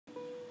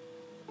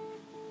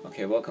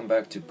Okay, welcome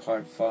back to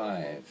part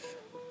 5,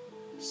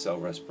 cell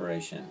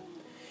respiration.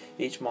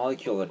 Each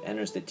molecule that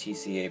enters the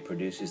TCA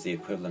produces the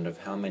equivalent of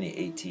how many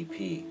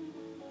ATP?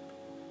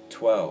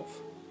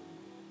 12.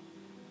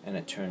 And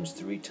it turns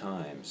 3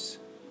 times.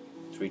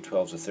 3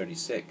 12s are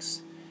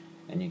 36.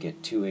 And you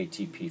get 2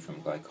 ATP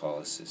from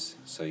glycolysis.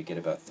 So you get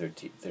about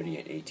 38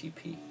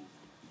 ATP.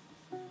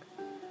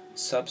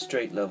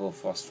 Substrate level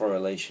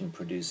phosphorylation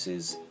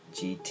produces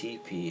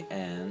GTP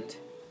and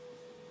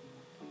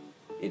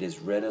it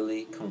is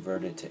readily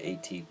converted to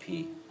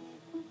ATP.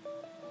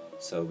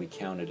 So we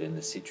count it in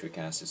the citric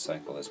acid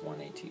cycle as 1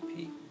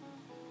 ATP.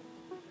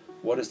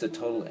 What is the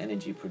total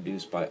energy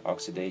produced by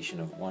oxidation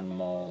of 1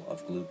 mole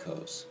of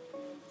glucose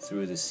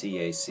through the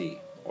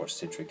CAC, or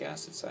citric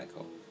acid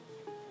cycle?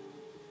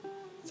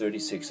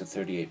 36 to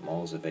 38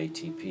 moles of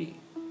ATP.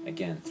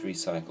 Again, 3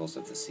 cycles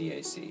of the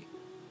CAC.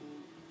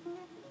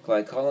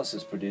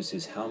 Glycolysis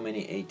produces how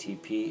many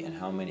ATP and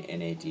how many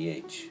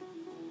NADH?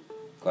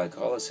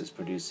 Glycolysis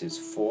produces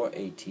 4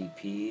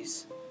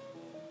 ATPs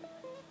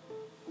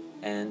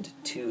and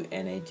 2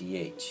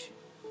 NADH,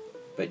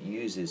 but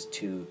uses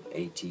 2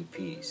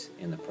 ATPs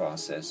in the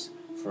process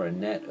for a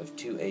net of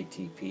 2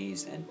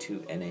 ATPs and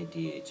 2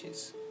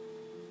 NADHs.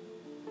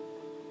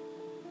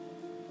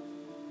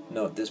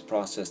 Note, this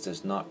process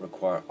does not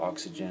require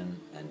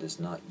oxygen and does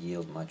not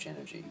yield much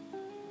energy.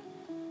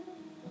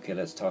 Okay,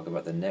 let's talk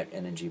about the net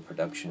energy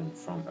production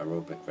from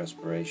aerobic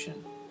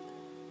respiration.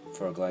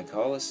 For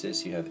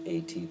glycolysis, you have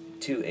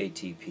 2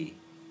 ATP.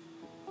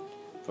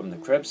 From the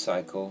Krebs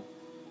cycle,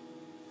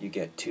 you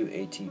get 2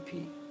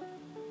 ATP.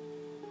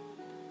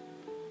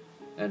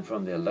 And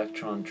from the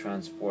electron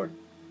transport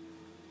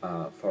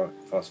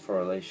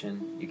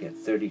phosphorylation, you get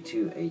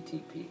 32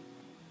 ATP.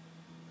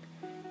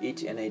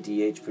 Each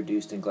NADH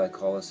produced in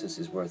glycolysis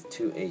is worth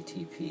 2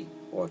 ATP,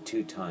 or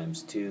 2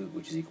 times 2,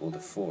 which is equal to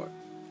 4.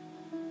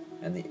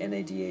 And the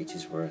NADH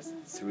is worth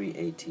 3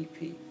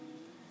 ATP.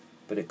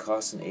 But it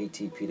costs an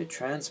ATP to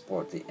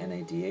transport the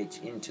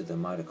NADH into the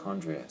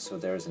mitochondria, so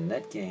there is a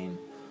net gain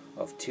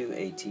of 2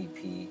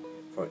 ATP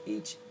for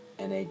each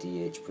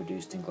NADH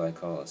produced in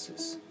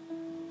glycolysis.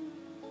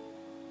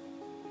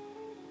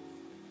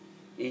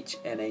 Each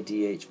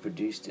NADH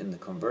produced in the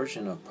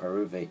conversion of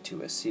pyruvate to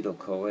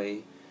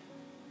acetyl-CoA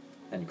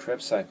and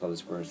Krebs cycle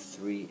is worth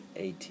 3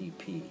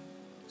 ATP,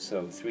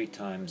 so 3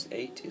 times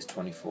 8 is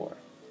 24.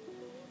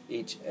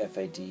 Each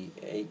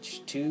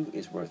FADH2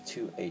 is worth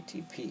 2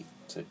 ATP.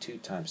 So 2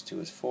 times 2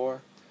 is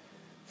 4.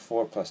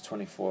 4 plus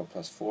 24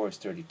 plus 4 is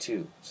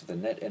 32. So the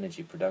net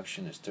energy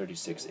production is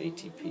 36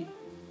 ATP.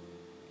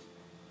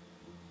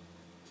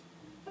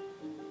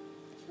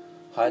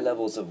 High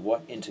levels of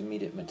what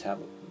intermediate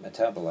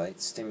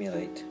metabolites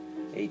stimulate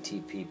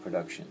ATP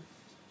production?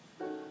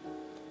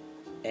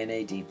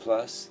 NAD+,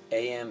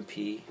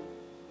 AMP,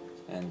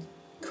 and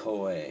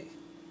CoA.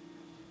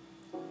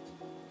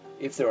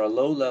 If there are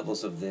low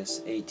levels of this,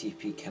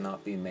 ATP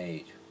cannot be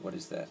made. What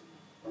is that?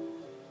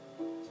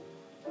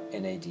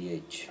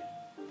 NADH.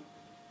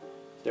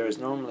 There is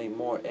normally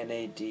more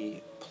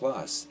NAD+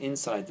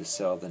 inside the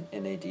cell than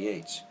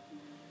NADH.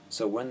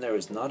 So when there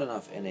is not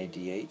enough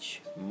NADH,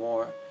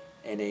 more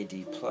NAD+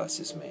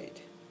 is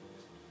made.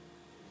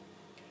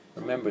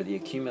 Remember, the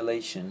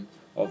accumulation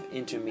of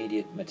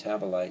intermediate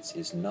metabolites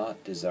is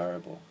not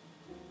desirable.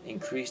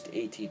 Increased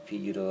ATP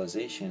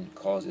utilization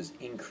causes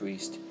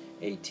increased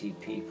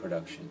ATP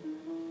production.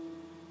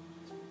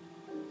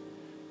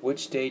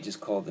 Which stage is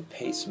called the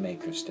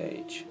pacemaker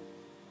stage?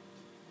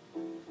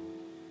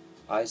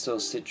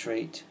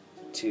 Isocitrate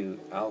to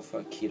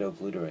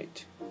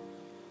alpha-ketoglutarate.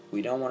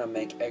 We don't want to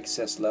make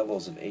excess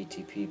levels of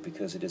ATP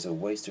because it is a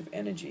waste of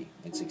energy.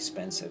 It's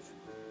expensive.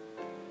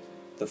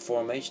 The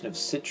formation of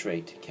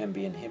citrate can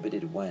be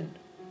inhibited when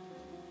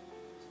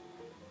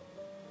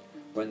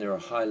there are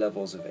high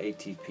levels of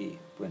ATP.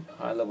 When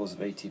high levels of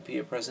ATP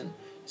are present,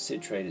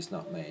 citrate is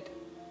not made.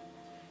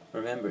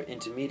 Remember,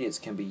 intermediates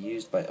can be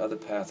used by other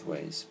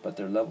pathways, but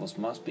their levels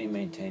must be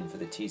maintained for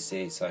the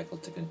TCA cycle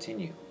to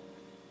continue.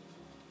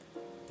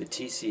 The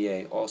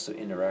TCA also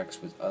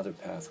interacts with other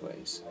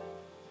pathways.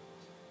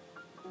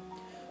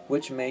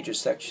 Which major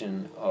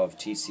section of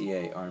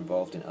TCA are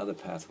involved in other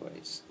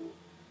pathways?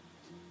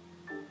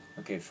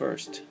 Okay,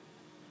 first,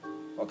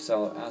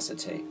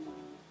 oxaloacetate.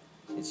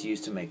 It's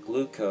used to make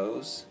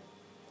glucose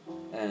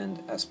and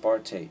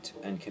aspartate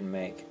and can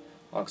make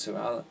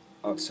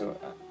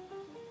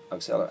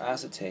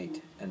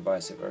oxaloacetate and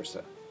vice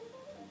versa.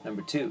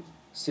 Number 2,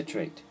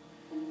 citrate.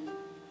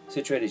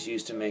 Citrate is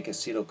used to make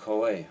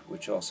acetyl-CoA,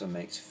 which also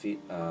makes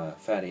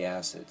fatty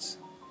acids.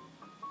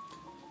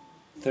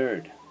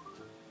 Third,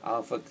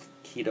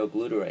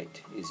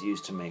 alpha-ketoglutarate is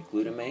used to make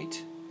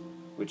glutamate,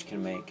 which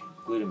can make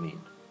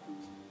glutamine.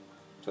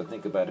 So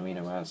think about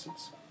amino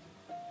acids.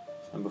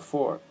 Number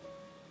 4,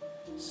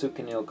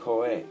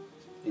 succinyl-CoA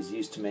is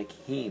used to make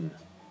heme.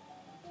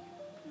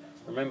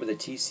 Remember, the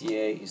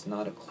TCA is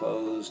not a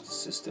closed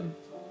system.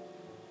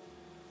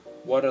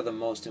 What are the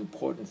most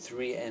important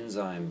 3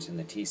 enzymes in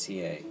the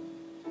TCA?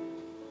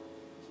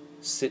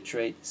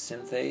 Citrate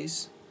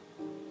synthase,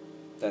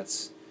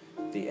 that's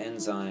the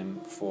enzyme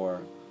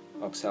for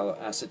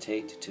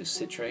oxaloacetate to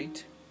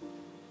citrate.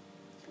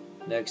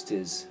 Next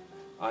is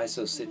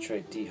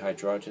isocitrate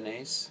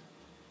dehydrogenase.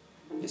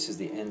 This is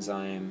the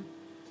enzyme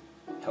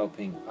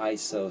helping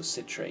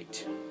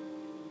isocitrate,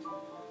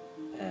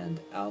 and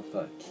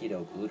alpha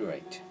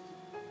ketoglutarate.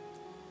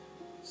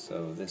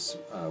 So this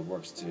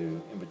works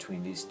in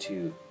between these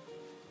two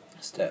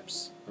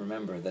steps.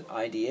 Remember that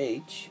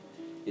IDH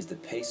is the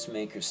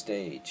pacemaker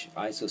stage.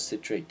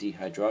 Isocitrate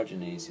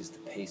dehydrogenase is the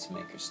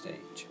pacemaker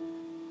stage.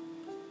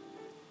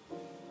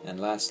 And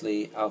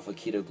lastly, alpha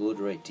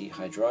ketoglutarate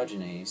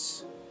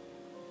dehydrogenase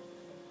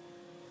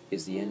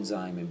is the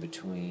enzyme in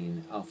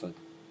between alpha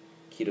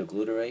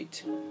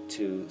ketoglutarate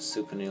to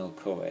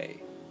succinyl-CoA.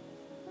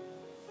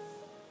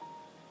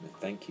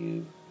 Thank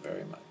you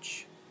very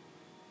much.